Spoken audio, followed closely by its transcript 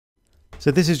So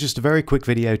this is just a very quick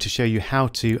video to show you how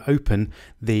to open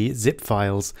the zip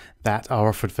files that are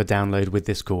offered for download with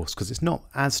this course, because it's not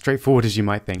as straightforward as you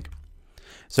might think.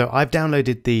 So I've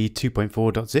downloaded the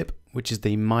 2.4.zip, which is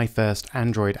the My First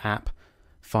Android App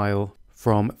file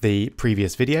from the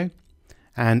previous video.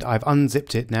 And I've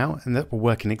unzipped it now, and that will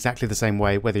work in exactly the same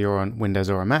way whether you're on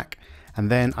Windows or a Mac. And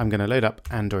then I'm going to load up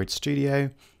Android Studio,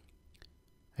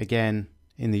 again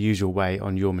in the usual way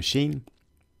on your machine.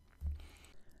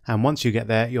 And once you get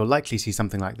there, you'll likely see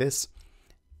something like this.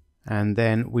 And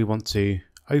then we want to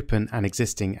open an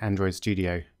existing Android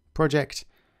Studio project.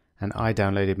 And I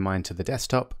downloaded mine to the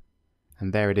desktop.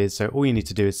 And there it is. So all you need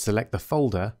to do is select the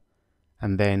folder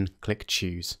and then click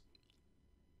Choose.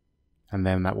 And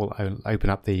then that will open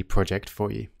up the project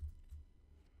for you.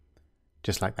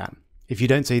 Just like that. If you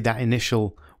don't see that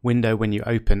initial window when you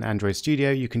open Android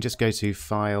Studio, you can just go to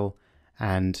File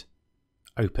and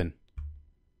Open.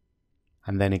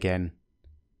 And then again,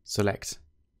 select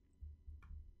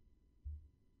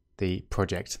the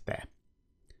project there.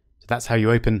 So that's how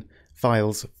you open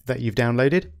files that you've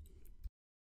downloaded.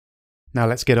 Now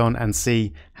let's get on and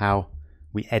see how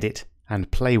we edit and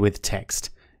play with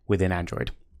text within Android.